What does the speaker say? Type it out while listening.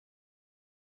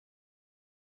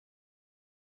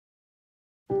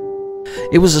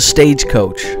It was a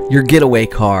stagecoach, your getaway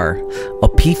car, a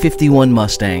P-51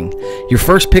 Mustang, your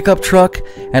first pickup truck,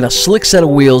 and a slick set of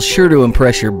wheels sure to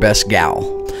impress your best gal.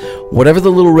 Whatever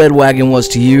the Little Red Wagon was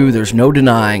to you, there's no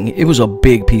denying it was a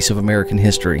big piece of American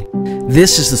history.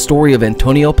 This is the story of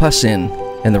Antonio Pacin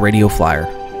and the Radio Flyer.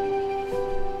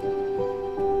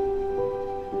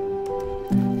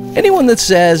 Anyone that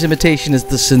says imitation is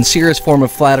the sincerest form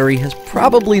of flattery has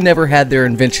probably never had their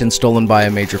invention stolen by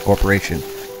a major corporation.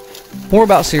 More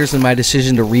about Sears and my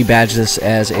decision to rebadge this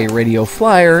as a Radio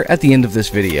Flyer at the end of this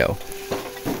video.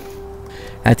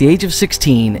 At the age of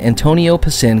 16, Antonio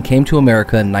Pacin came to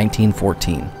America in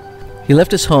 1914. He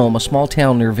left his home, a small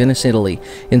town near Venice, Italy,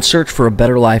 in search for a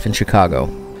better life in Chicago.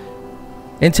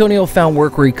 Antonio found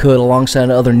work where he could alongside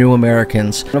other new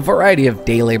Americans in a variety of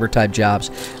day labor type jobs,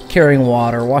 carrying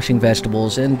water, washing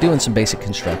vegetables, and doing some basic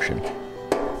construction.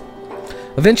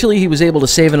 Eventually, he was able to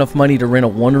save enough money to rent a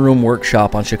one-room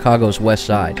workshop on Chicago's west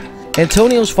side.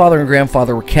 Antonio's father and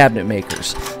grandfather were cabinet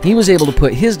makers. He was able to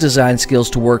put his design skills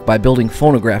to work by building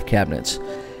phonograph cabinets.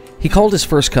 He called his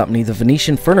first company the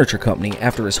Venetian Furniture Company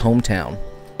after his hometown.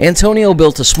 Antonio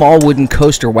built a small wooden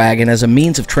coaster wagon as a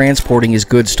means of transporting his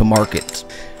goods to market.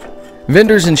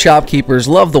 Vendors and shopkeepers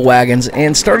loved the wagons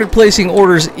and started placing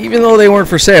orders even though they weren't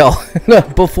for sale.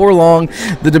 Before long,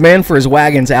 the demand for his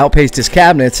wagons outpaced his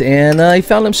cabinets, and he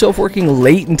found himself working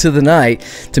late into the night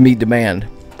to meet demand.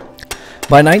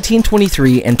 By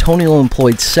 1923, Antonio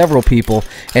employed several people,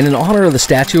 and in honor of the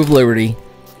Statue of Liberty,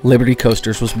 Liberty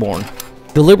Coasters was born.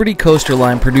 The Liberty Coaster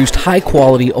line produced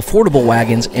high-quality, affordable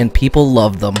wagons, and people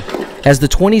loved them. As the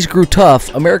 20s grew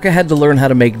tough, America had to learn how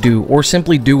to make do, or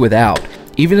simply do without.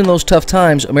 Even in those tough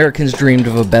times, Americans dreamed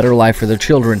of a better life for their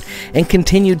children, and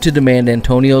continued to demand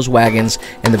Antonio's wagons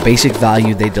and the basic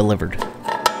value they delivered.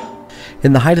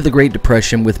 In the height of the Great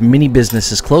Depression, with many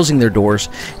businesses closing their doors,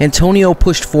 Antonio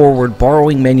pushed forward,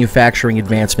 borrowing manufacturing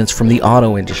advancements from the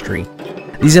auto industry.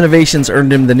 These innovations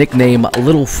earned him the nickname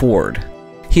Little Ford.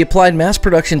 He applied mass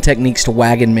production techniques to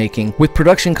wagon making, with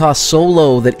production costs so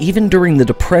low that even during the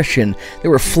Depression, they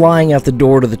were flying out the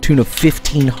door to the tune of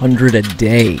 $1,500 a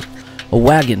day. A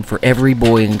wagon for every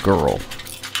boy and girl.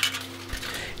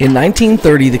 In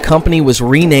 1930, the company was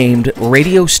renamed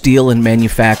Radio Steel and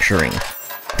Manufacturing.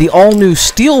 The all-new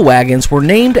steel wagons were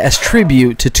named as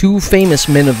tribute to two famous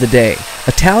men of the day.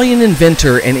 Italian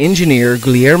inventor and engineer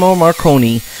Guglielmo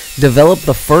Marconi developed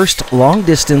the first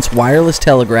long-distance wireless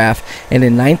telegraph, and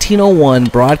in 1901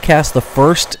 broadcast the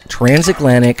first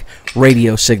transatlantic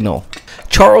radio signal.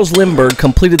 Charles Lindbergh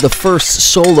completed the first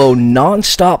solo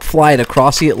non-stop flight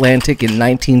across the Atlantic in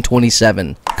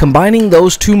 1927. Combining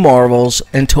those two marvels,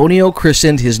 Antonio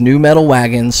christened his new metal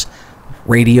wagons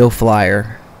Radio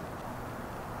Flyer.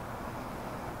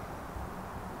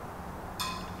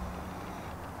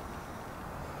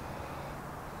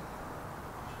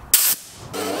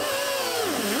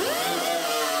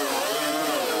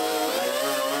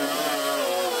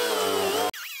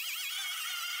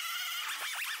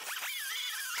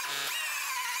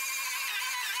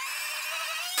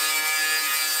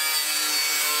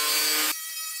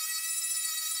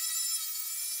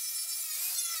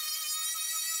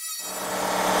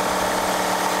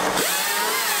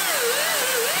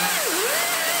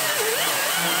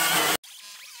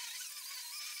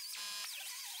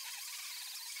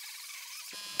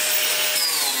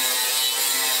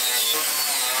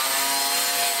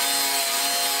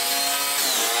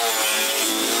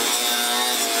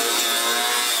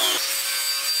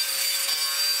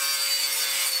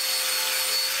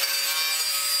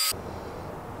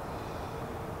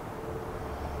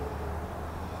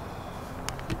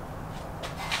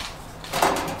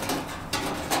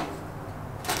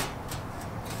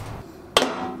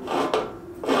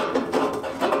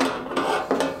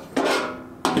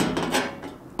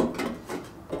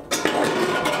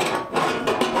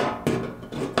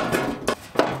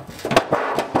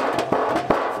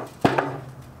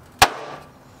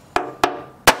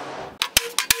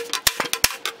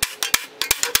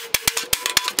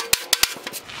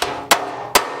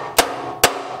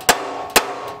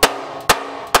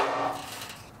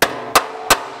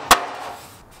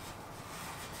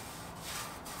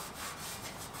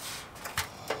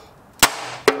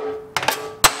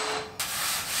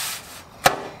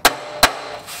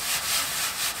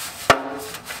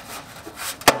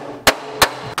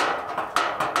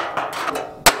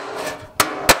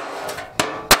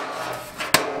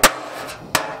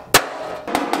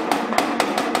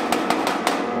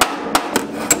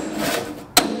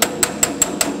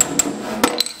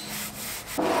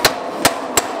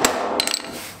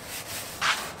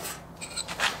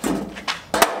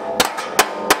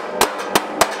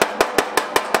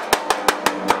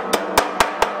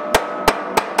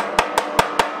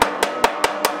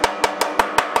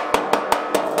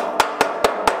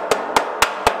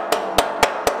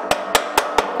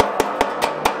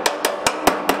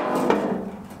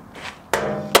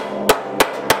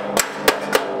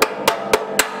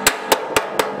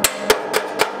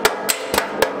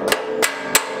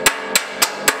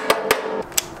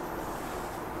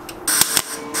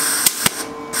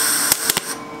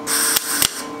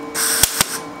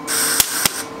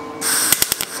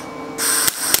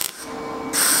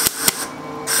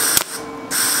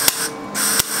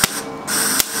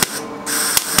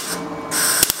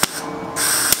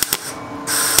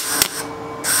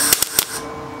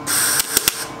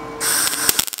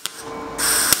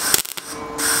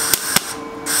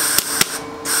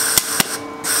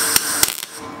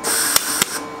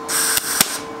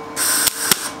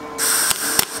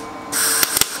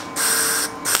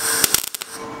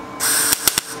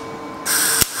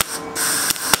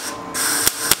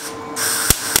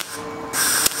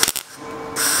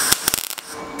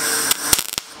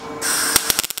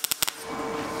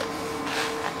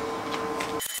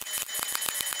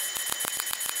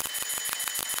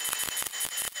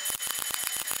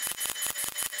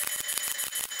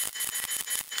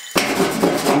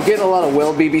 getting a lot of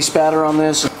weld BB spatter on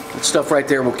this. That stuff right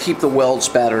there will keep the weld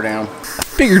spatter down.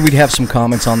 Figured we'd have some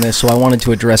comments on this, so I wanted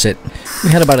to address it. We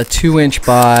had about a 2-inch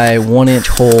by 1-inch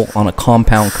hole on a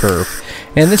compound curve,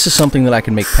 and this is something that I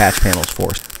can make patch panels for.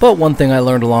 But one thing I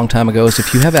learned a long time ago is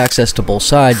if you have access to both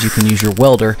sides, you can use your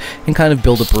welder and kind of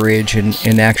build a bridge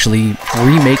and actually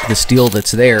remake the steel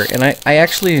that's there, and I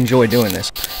actually enjoy doing this.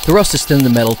 The rust has thinned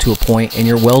the metal to a point, and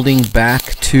you're welding back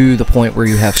to the point where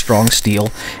you have strong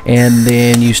steel, and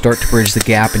then you start to bridge the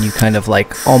gap, and you kind of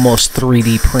like almost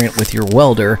 3D print with your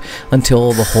welder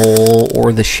until the hole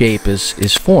or the shape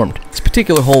is formed. This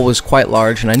particular hole was quite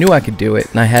large, and I knew I could do it,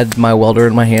 and I had my welder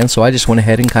in my hand, so I just went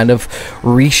ahead and kind of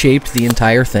reshaped the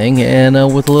entire thing, and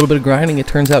with a little bit of grinding, it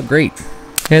turns out great.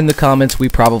 And the comments we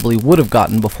probably would have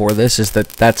gotten before this is that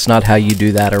that's not how you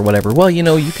do that or whatever. Well, you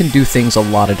know, you can do things a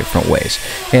lot of different ways,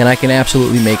 and I can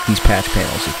absolutely make these patch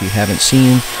panels. If you haven't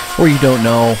seen or you don't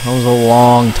know, I was a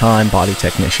long time body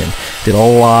technician, did a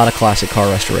lot of classic car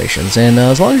restorations, and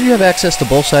as long as you have access to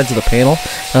both sides of the panel,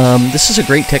 this is a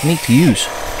great technique to use.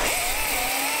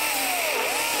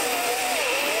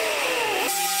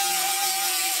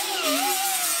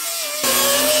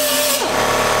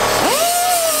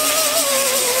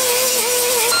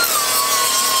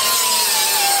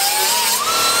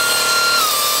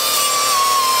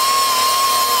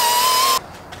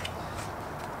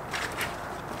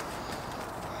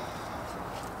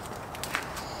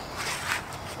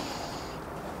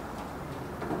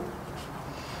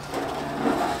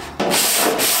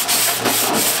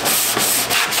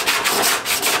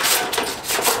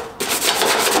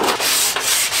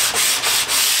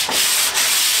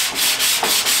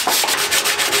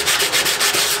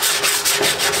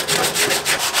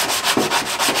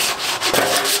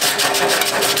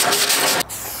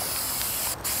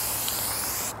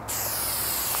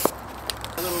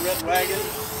 Little Red Wagon.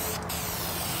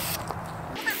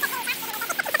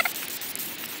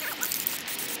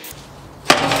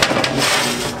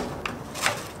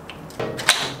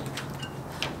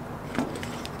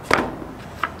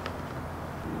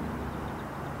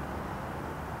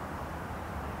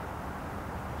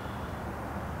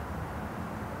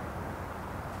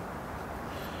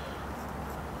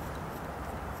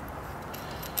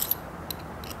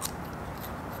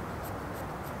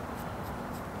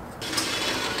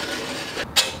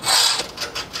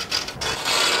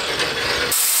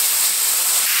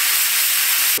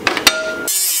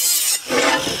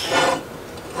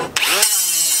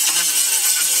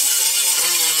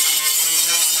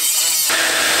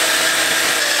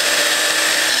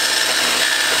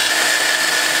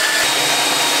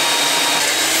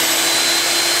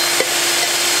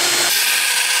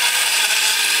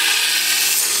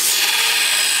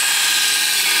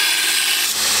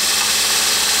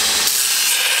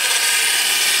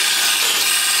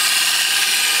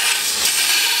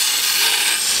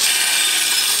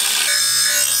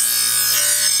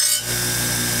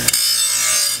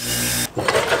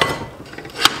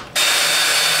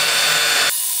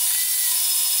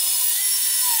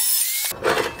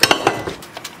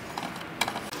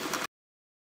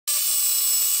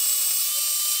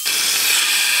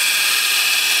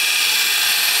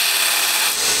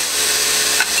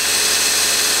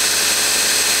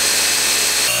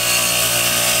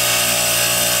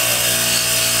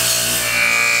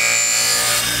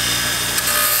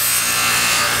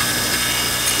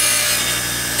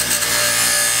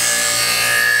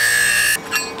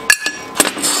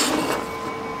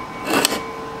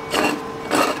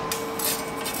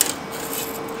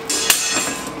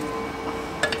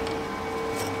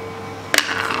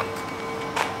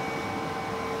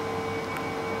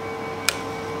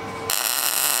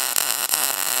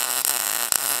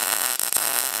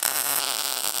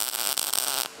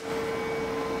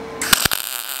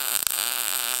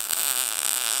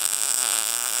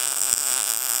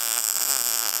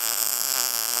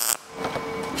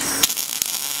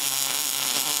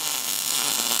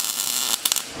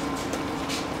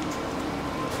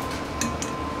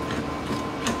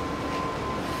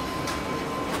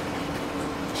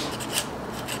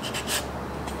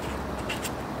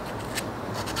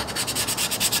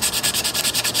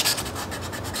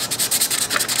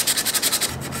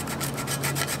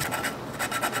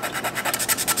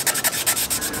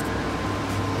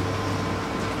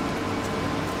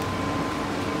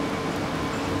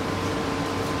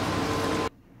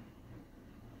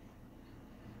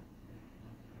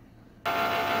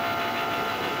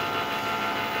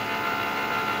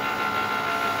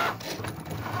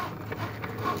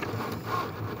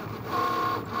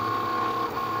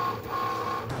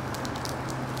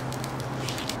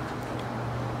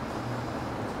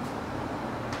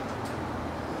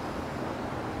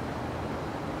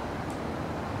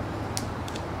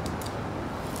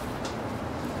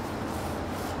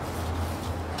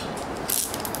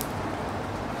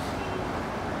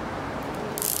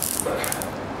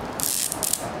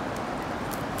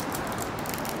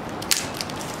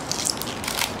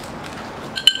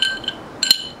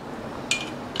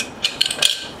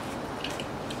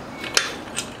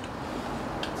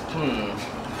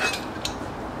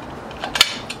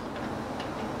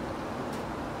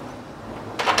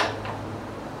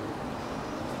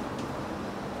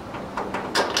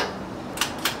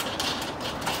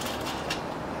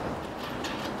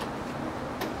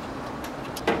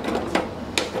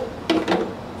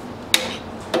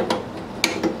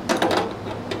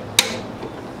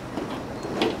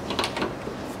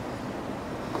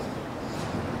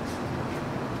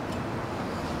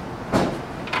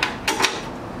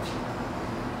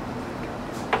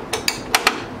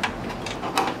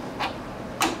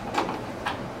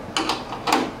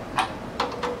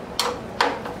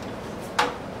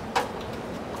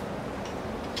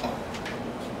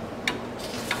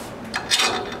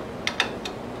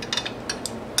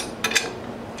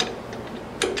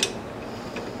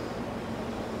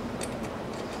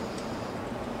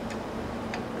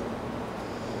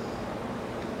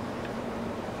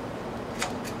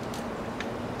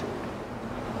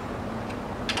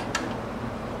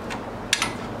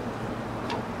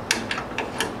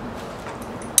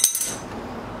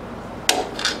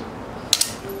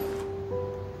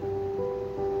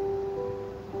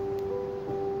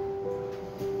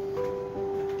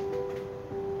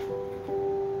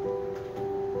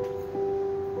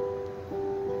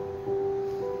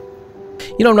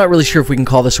 You know, I'm not really sure if we can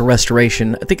call this a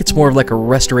restoration. I think it's more of like a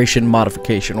restoration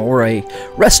modification, or a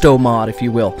resto mod, if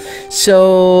you will.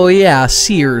 So, yeah,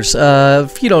 Sears.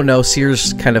 If you don't know,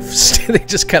 Sears kind of, they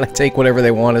just kind of take whatever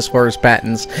they want as far as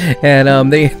patents,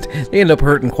 and they end up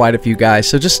hurting quite a few guys.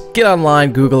 So just get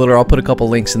online, Google it, or I'll put a couple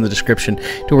links in the description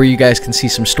to where you guys can see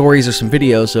some stories or some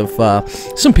videos of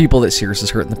some people that Sears has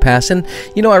hurt in the past. And,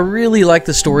 you know, I really like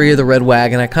the story of the Red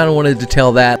Wagon. I kind of wanted to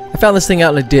tell that. I found this thing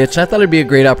out in a ditch, and I thought it'd be a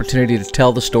great opportunity to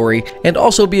tell the story, and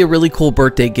also be a really cool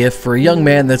birthday gift for a young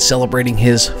man that's celebrating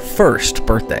his first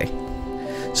birthday.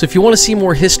 So if you want to see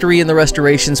more history in the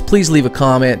restorations, please leave a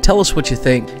comment. Tell us what you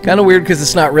think. Kind of weird because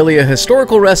it's not really a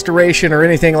historical restoration or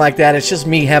anything like that. It's just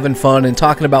me having fun and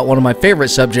talking about one of my favorite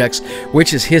subjects,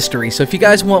 which is history. So if you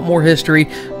guys want more history,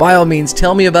 by all means,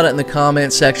 tell me about it in the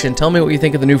comment section. Tell me what you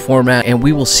think of the new format, and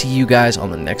we will see you guys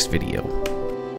on the next video.